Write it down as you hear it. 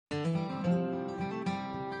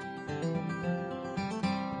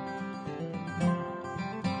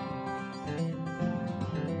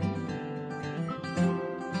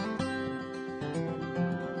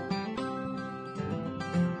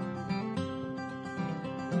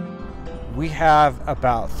We have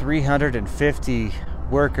about 350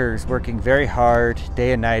 workers working very hard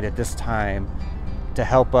day and night at this time to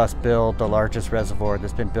help us build the largest reservoir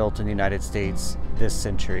that's been built in the United States this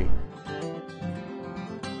century.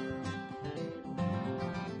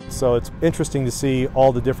 So it's interesting to see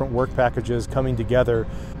all the different work packages coming together.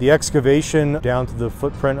 The excavation down to the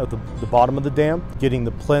footprint of the bottom of the dam, getting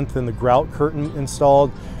the plinth and the grout curtain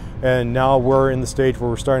installed, and now we're in the stage where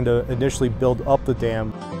we're starting to initially build up the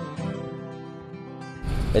dam.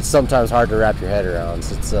 It's sometimes hard to wrap your head around.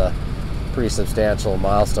 So it's a pretty substantial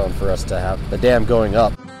milestone for us to have the dam going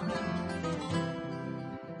up.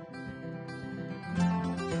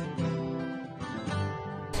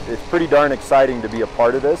 It's pretty darn exciting to be a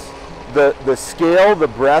part of this. The scale, the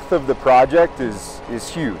breadth of the project is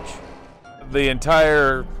huge. The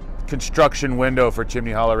entire construction window for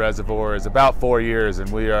Chimney Hollow Reservoir is about 4 years, and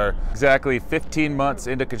we are exactly 15 months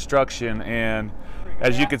into construction, and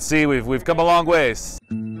as you can see, we've come a long ways.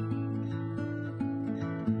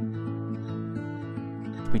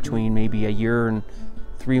 Between maybe a year and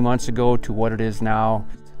 3 months ago to what it is now,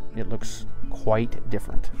 it looks quite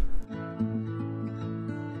different.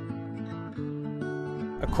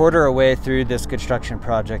 A quarter away through this construction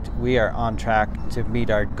project, we are on track to meet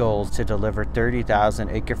our goals to deliver 30,000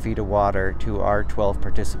 acre-feet of water to our 12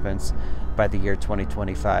 participants by the year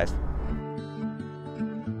 2025.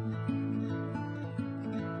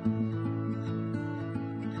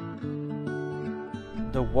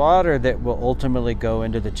 The water that will ultimately go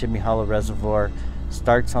into the Chimney Hollow Reservoir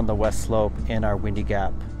starts on the west slope in our Windy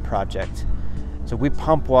Gap project. So we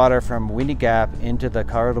pump water from Windy Gap into the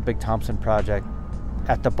Colorado Big Thompson project.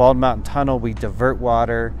 At the Bald Mountain Tunnel, we divert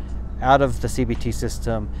water out of the CBT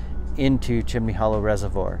system into Chimney Hollow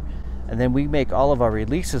Reservoir. And then we make all of our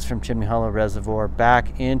releases from Chimney Hollow Reservoir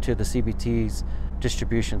back into the CBT's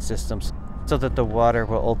distribution systems so that the water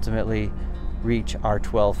will ultimately reach our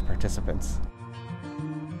 12 participants.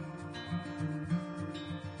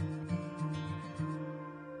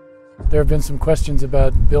 There have been some questions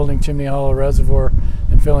about building Chimney Hollow Reservoir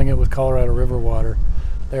and filling it with Colorado River water.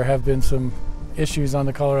 There have been some issues on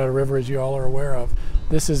the Colorado River, as you all are aware of.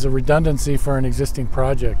 This is a redundancy for an existing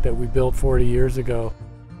project that we built 40 years ago.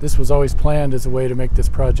 This was always planned as a way to make this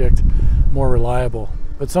project more reliable.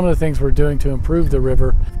 But some of the things we're doing to improve the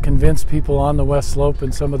river convince people on the west slope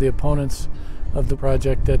and some of the opponents of the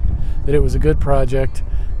project that it was a good project,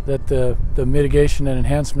 that the mitigation and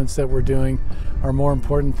enhancements that we're doing are more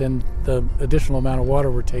important than the additional amount of water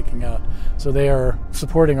we're taking out. So they are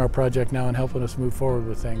supporting our project now and helping us move forward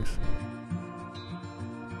with things.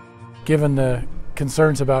 Given the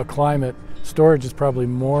concerns about climate, storage is probably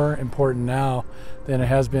more important now than it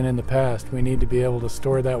has been in the past. We need to be able to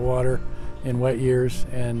store that water in wet years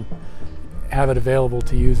and have it available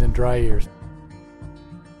to use in dry years.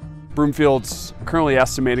 Broomfield's currently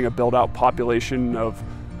estimating a build-out population of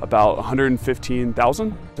about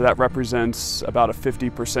 115,000. So that represents about a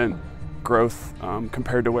 50% growth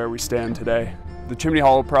compared to where we stand today. The Chimney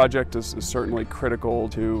Hollow project is certainly critical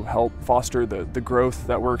to help foster the growth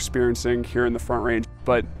that we're experiencing here in the Front Range,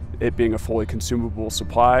 but it being a fully consumable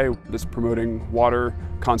supply is promoting water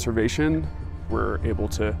conservation. We're able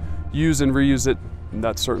to use and reuse it, and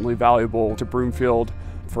that's certainly valuable to Broomfield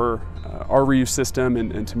for our reuse system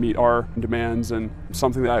and to meet our demands, and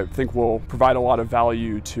something that I think will provide a lot of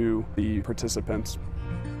value to the participants.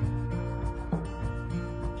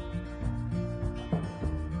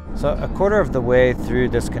 So a quarter of the way through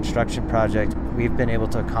this construction project, we've been able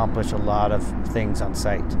to accomplish a lot of things on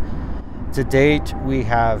site. To date, we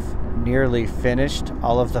have nearly finished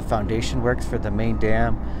all of the foundation works for the main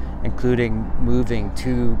dam, including moving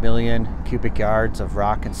 2 million cubic yards of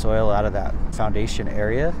rock and soil out of that foundation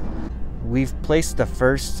area. We've placed the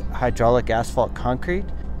first hydraulic asphalt concrete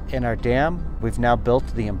in our dam. We've now built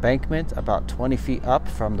the embankment about 20 feet up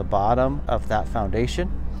from the bottom of that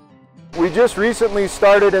foundation. We just recently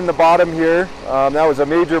started in the bottom here. That was a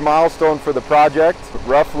major milestone for the project,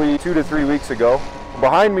 roughly 2 to 3 weeks ago.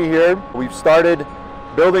 Behind me here, we've started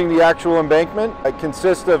building the actual embankment. It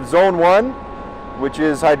consists of Zone 1, which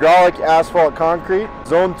is hydraulic asphalt concrete,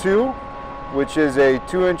 Zone 2, which is a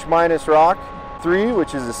 2-inch minus rock, 3,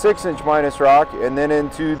 which is a 6-inch minus rock, and then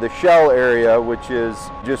into the shell area, which is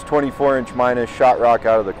just 24-inch minus shot rock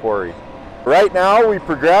out of the quarry. Right now we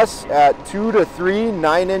progress at 2 to 3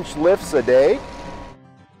 9-inch lifts a day.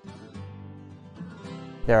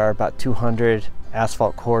 There are about 200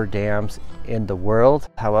 asphalt core dams in the world.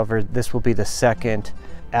 However, this will be the second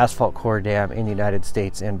asphalt core dam in the United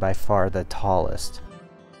States and by far the tallest.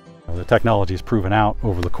 The technology has proven out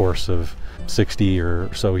over the course of 60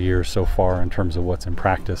 or so years so far in terms of what's in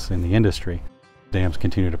practice in the industry. Dams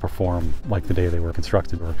continue to perform like the day they were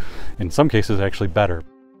constructed, or in some cases actually better.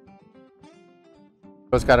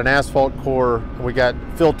 It's got an asphalt core, we got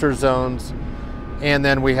filter zones, and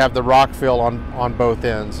then we have the rock fill on both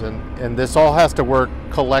ends. And this all has to work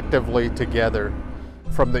collectively together.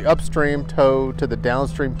 From the upstream toe to the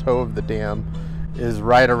downstream toe of the dam is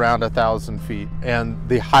right around 1,000 feet. And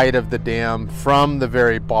the height of the dam from the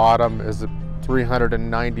very bottom is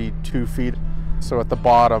 392 feet. So at the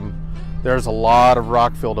bottom, there's a lot of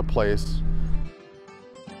rock fill to place.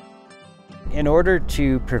 In order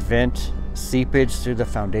to prevent seepage through the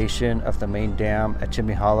foundation of the main dam at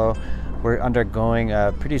Chimney Hollow, we're undergoing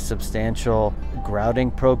a pretty substantial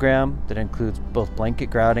grouting program that includes both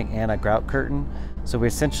blanket grouting and a grout curtain. So we're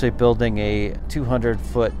essentially building a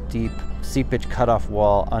 200-foot deep seepage cutoff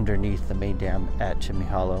wall underneath the main dam at Chimney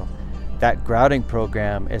Hollow. That grouting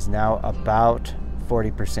program is now about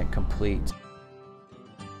 40% complete.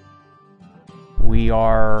 We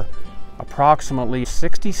are approximately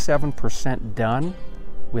 67% done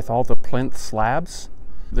with all the plinth slabs.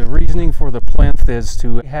 The reasoning for the plinth is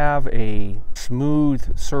to have a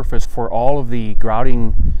smooth surface for all of the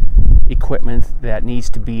grouting equipment that needs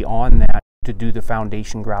to be on that to do the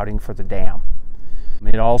foundation grouting for the dam.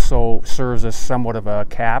 It also serves as somewhat of a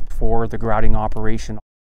cap for the grouting operation.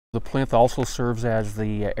 The plinth also serves as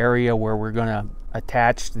the area where we're going to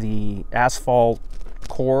attach the asphalt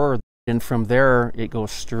core, and from there it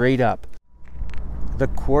goes straight up. The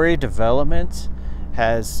quarry development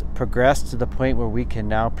has progressed to the point where we can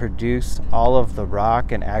now produce all of the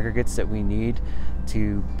rock and aggregates that we need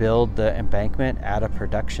to build the embankment at a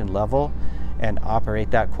production level and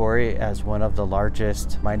operate that quarry as one of the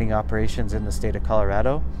largest mining operations in the state of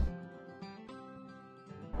Colorado.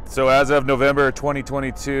 So as of November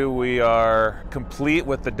 2022, we are complete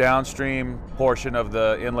with the downstream portion of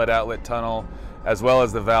the inlet-outlet tunnel as well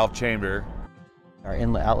as the valve chamber. Our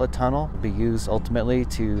inlet-outlet tunnel will be used ultimately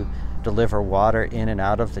to deliver water in and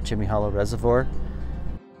out of the Chimney Hollow Reservoir.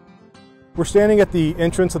 We're standing at the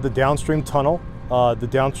entrance of the downstream tunnel. The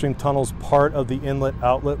downstream tunnel is part of the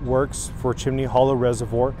inlet-outlet works for Chimney Hollow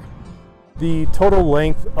Reservoir. The total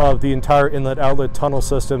length of the entire inlet-outlet tunnel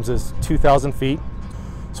systems is 2,000 feet.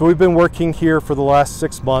 So we've been working here for the last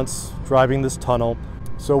 6 months, driving this tunnel.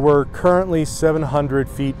 So we're currently 700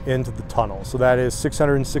 feet into the tunnel. So that is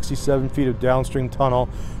 667 feet of downstream tunnel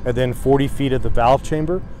and then 40 feet of the valve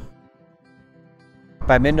chamber.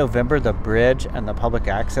 By mid-November, the bridge and the public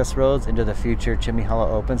access roads into the future Chimney Hollow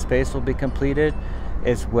open space will be completed,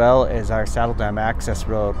 as well as our Saddle Dam access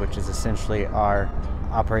road, which is essentially our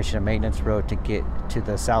operation and maintenance road to get to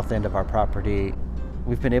the south end of our property.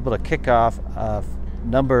 We've been able to kick off a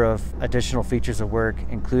number of additional features of work,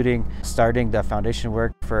 including starting the foundation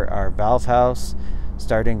work for our valve house,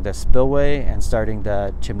 starting the spillway, and starting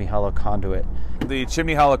the Chimney Hollow conduit. The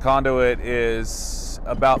Chimney Hollow conduit is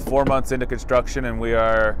about 4 months into construction, and we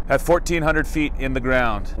are at 1,400 feet in the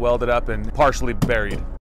ground, welded up and partially buried.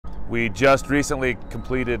 We just recently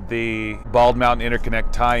completed the Bald Mountain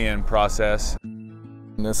Interconnect tie-in process.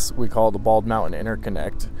 This we call the Bald Mountain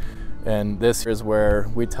Interconnect, and this is where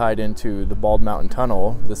we tied into the Bald Mountain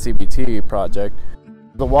Tunnel, the CBT project.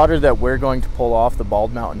 The water that we're going to pull off the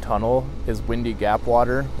Bald Mountain Tunnel is Windy Gap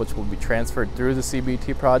water, which will be transferred through the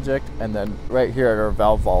CBT project, and then right here at our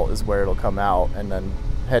valve vault is where it'll come out and then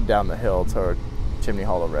head down the hill to our Chimney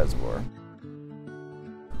Hollow Reservoir.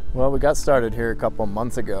 Well, we got started here a couple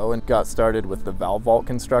months ago and got started with the valve vault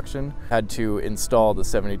construction. Had to install the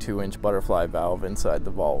 72-inch butterfly valve inside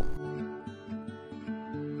the vault.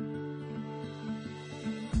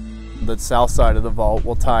 The south side of the vault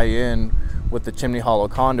will tie in with the Chimney Hollow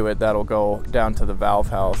conduit that'll go down to the valve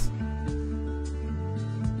house.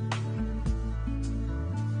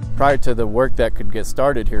 Prior to the work that could get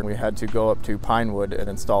started here, we had to go up to Pinewood and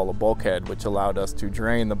install a bulkhead, which allowed us to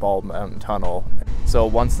drain the Bald Mountain Tunnel. So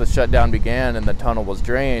once the shutdown began and the tunnel was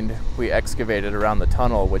drained, we excavated around the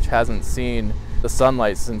tunnel, which hasn't seen the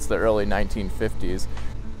sunlight since the early 1950s.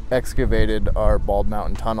 Excavated our Bald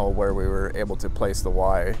Mountain Tunnel where we were able to place the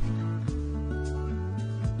Y.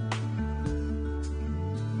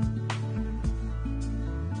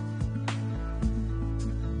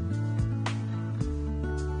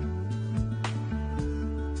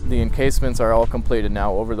 The encasements are all completed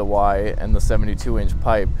now over the Y and the 72-inch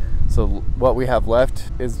pipe. So what we have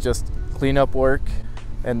left is just cleanup work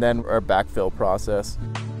and then our backfill process.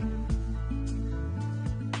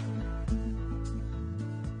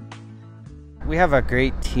 We have a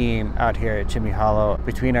great team out here at Chimney Hollow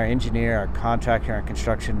between our engineer, our contractor, our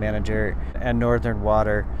construction manager, and Northern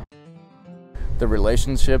Water. The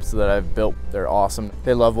relationships that I've built, they're awesome.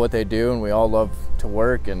 They love what they do and we all love to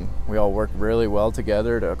work, and we all work really well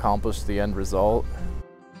together to accomplish the end result.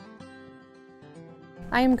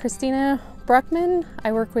 I am Christina Bruckman.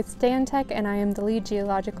 I work with Stantec, and I am the lead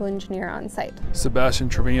geological engineer on site. Sebastian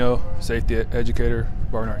Trevino, safety educator,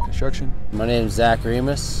 Barnard Construction. My name is Zach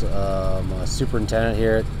Remus. I'm a superintendent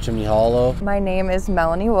here at Chimney Hollow. My name is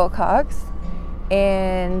Melanie Wilcox,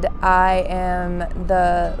 and I am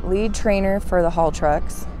the lead trainer for the haul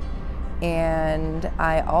trucks. And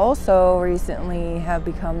I also recently have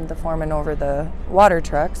become the foreman over the water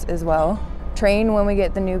trucks as well. Train when we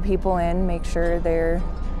get the new people in, make sure they're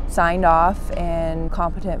signed off and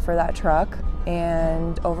competent for that truck,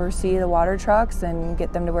 and oversee the water trucks and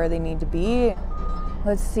get them to where they need to be.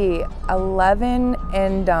 Let's see, 11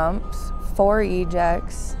 end dumps, 4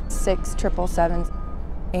 ejects, 6 777s,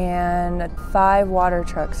 and 5 water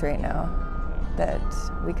trucks right now that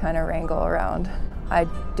we kind of wrangle around. I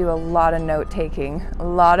do a lot of note taking,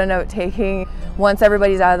 Once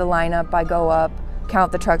everybody's out of the lineup, I go up,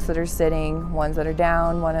 count the trucks that are sitting, ones that are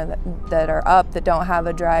down, that are up that don't have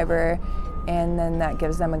a driver, and then that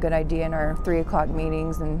gives them a good idea in our 3 o'clock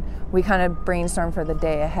meetings, and we kind of brainstorm for the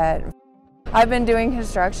day ahead. I've been doing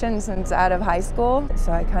construction since out of high school,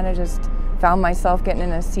 so I kind of just found myself getting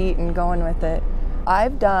in a seat and going with it.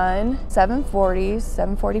 I've done 740s,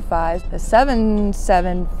 745s, the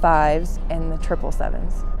 775s, and the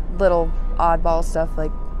 777s. Little oddball stuff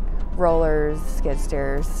like rollers, skid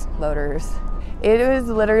steers, loaders. It was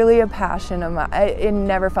literally a passion of mine. It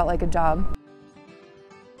never felt like a job.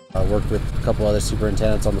 I worked with a couple other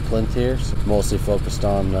superintendents on the plinth here, so mostly focused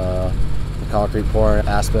on the concrete pouring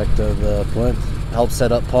aspect of the plinth. Help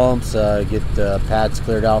set up pumps, get the pads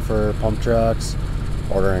cleared out for pump trucks,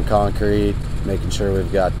 ordering concrete, making sure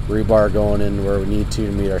we've got rebar going in where we need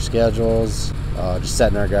to meet our schedules, just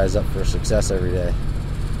setting our guys up for success every day.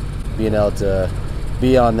 Being able to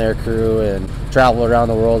be on their crew and travel around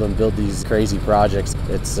the world and build these crazy projects,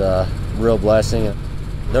 it's a real blessing.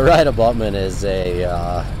 The right abutment is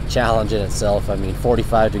a challenge in itself. I mean,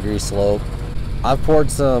 45-degree slope. I've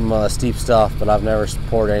poured some steep stuff, but I've never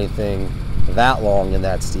poured anything that long and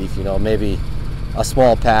that steep. You know, maybe a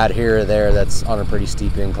small pad here or there that's on a pretty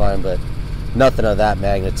steep incline, but nothing of that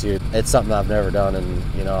magnitude. It's something I've never done,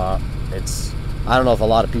 and you know, I don't know if a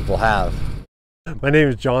lot of people have. My name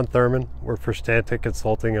is John Thurman. Work for Stantec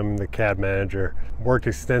Consulting. I'm the CAD manager. Worked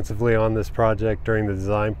extensively on this project during the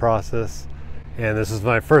design process, and this is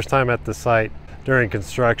my first time at the site during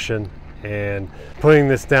construction, and putting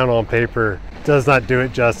this down on paper does not do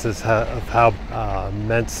it justice of how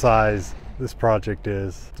immense size this project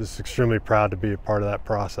is. Just extremely proud to be a part of that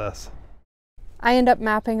process. I end up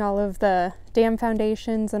mapping all of the dam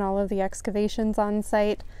foundations and all of the excavations on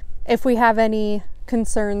site. If we have any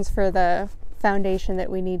concerns for the foundation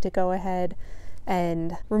that we need to go ahead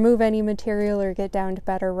and remove any material or get down to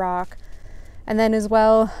better rock. And then as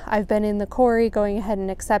well, I've been in the quarry going ahead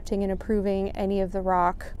and accepting and approving any of the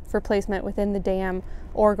rock for placement within the dam,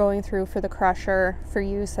 or going through for the crusher for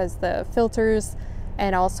use as the filters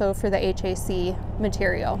and also for the HAC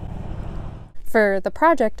material. For the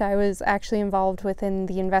project, I was actually involved within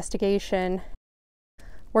the investigation,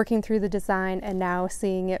 working through the design, and now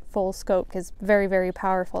seeing it full scope is very, very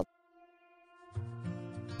powerful.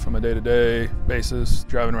 From a day-to-day basis,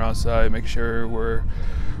 driving around site, making sure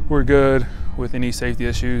we're good with any safety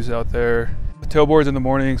issues out there. Tailboards in the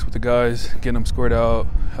mornings with the guys, getting them scored out.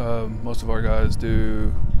 Most of our guys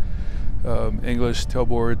do English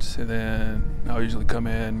tailboards, and then I'll usually come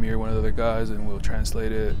in, mirror one of the other guys, and we'll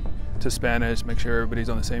translate it to Spanish, make sure everybody's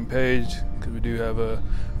on the same page, because we do have a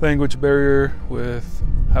language barrier with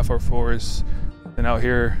half our force. And out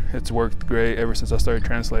here, it's worked great ever since I started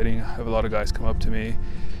translating. I have a lot of guys come up to me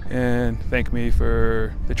and thank me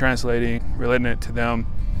for the translating, relating it to them.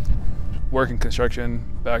 Working construction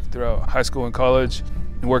back throughout high school and college,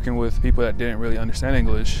 and working with people that didn't really understand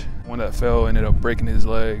English. One that fell ended up breaking his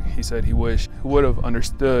leg. He said he wished he would have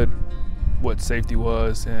understood what safety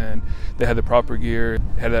was, and they had the proper gear,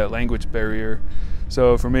 had that language barrier.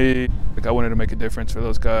 So for me, I wanted to make a difference for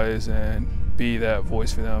those guys and be that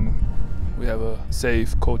voice for them. We have a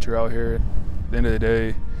safe culture out here. At the end of the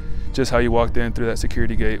day, just how you walked in through that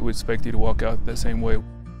security gate, we expect you to walk out that same way.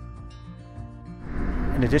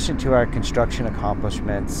 In addition to our construction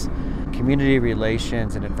accomplishments, community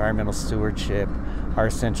relations and environmental stewardship are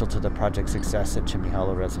essential to the project's success at Chimney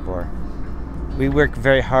Hollow Reservoir. We work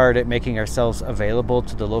very hard at making ourselves available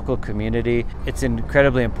to the local community. It's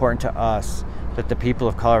incredibly important to us that the people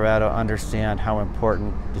of Colorado understand how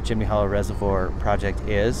important the Chimney Hollow Reservoir project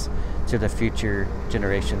is to the future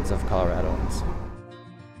generations of Coloradoans.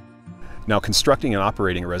 Now, constructing and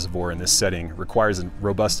operating a reservoir in this setting requires a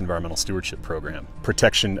robust environmental stewardship program,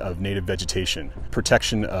 protection of native vegetation,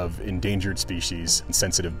 protection of endangered species and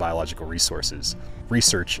sensitive biological resources,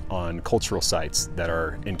 research on cultural sites that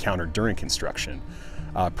are encountered during construction,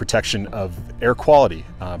 protection of air quality,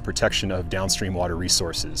 protection of downstream water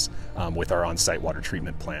resources with our on-site water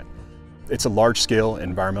treatment plant. It's a large-scale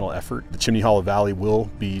environmental effort. The Chimney Hollow Valley will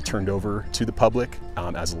be turned over to the public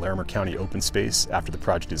as a Larimer County open space after the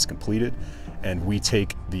project is completed, and we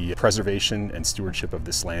take the preservation and stewardship of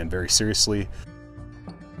this land very seriously.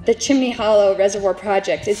 The Chimney Hollow Reservoir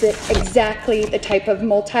project is exactly the type of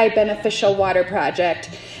multi-beneficial water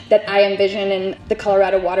project that I envision in the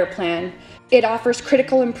Colorado Water Plan. It offers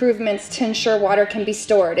critical improvements to ensure water can be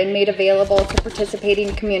stored and made available to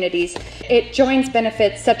participating communities. It joins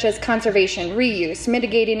benefits such as conservation, reuse,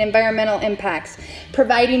 mitigating environmental impacts,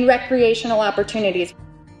 providing recreational opportunities.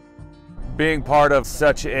 Being part of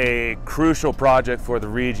such a crucial project for the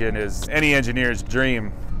region is any engineer's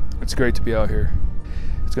dream. It's great to be out here.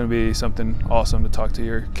 It's going to be something awesome to talk to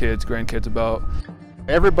your kids, grandkids about.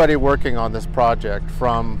 Everybody working on this project,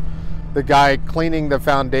 from the guy cleaning the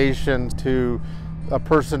foundation to a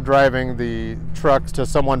person driving the trucks to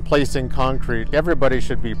someone placing concrete, everybody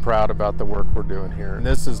should be proud about the work we're doing here. And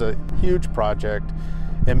this is a huge project.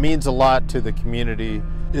 It means a lot to the community.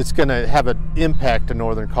 It's going to have an impact in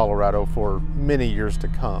northern Colorado for many years to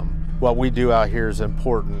come. What we do out here is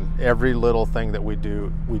important. Every little thing that we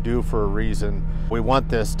do for a reason. We want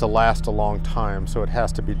this to last a long time, so it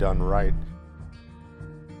has to be done right.